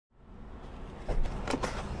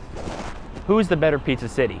Who's the better pizza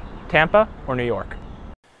city, Tampa or New York?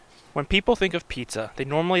 When people think of pizza, they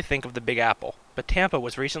normally think of the Big Apple, but Tampa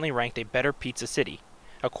was recently ranked a better pizza city.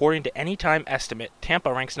 According to Anytime Estimate,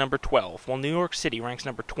 Tampa ranks number 12, while New York City ranks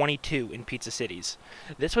number 22 in pizza cities.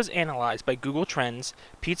 This was analyzed by Google Trends,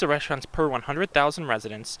 pizza restaurants per 100,000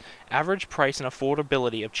 residents, average price and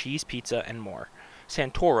affordability of cheese pizza, and more.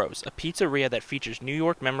 Santoro's, a pizzeria that features New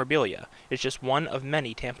York memorabilia, is just one of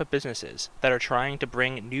many Tampa businesses that are trying to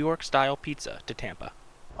bring New York-style pizza to Tampa.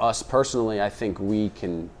 Us personally, I think we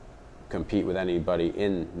can compete with anybody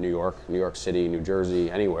in New York City, New Jersey,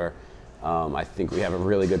 anywhere. I think we have a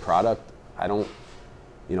really good product. A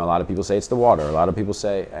lot of people say it's the water. A lot of people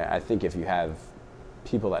say, I think if you have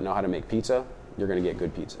people that know how to make pizza, you're going to get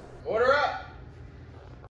good pizza. Order up!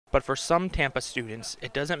 But for some Tampa students,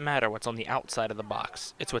 it doesn't matter what's on the outside of the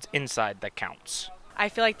box. It's what's inside that counts. I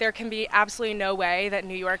feel like there can be absolutely no way that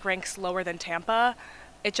New York ranks lower than Tampa.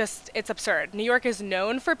 It's absurd. New York is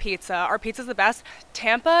known for pizza. Our pizza's the best.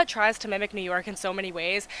 Tampa tries to mimic New York in so many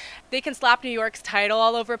ways. They can slap New York's title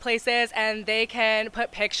all over places, and they can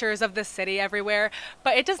put pictures of the city everywhere,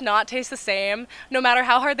 but it does not taste the same, no matter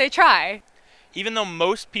how hard they try. Even though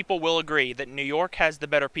most people will agree that New York has the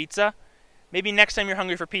better pizza, maybe next time you're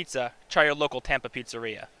hungry for pizza, try your local Tampa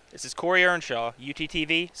pizzeria. This is Corey Earnshaw,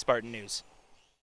 UTTV, Spartan News.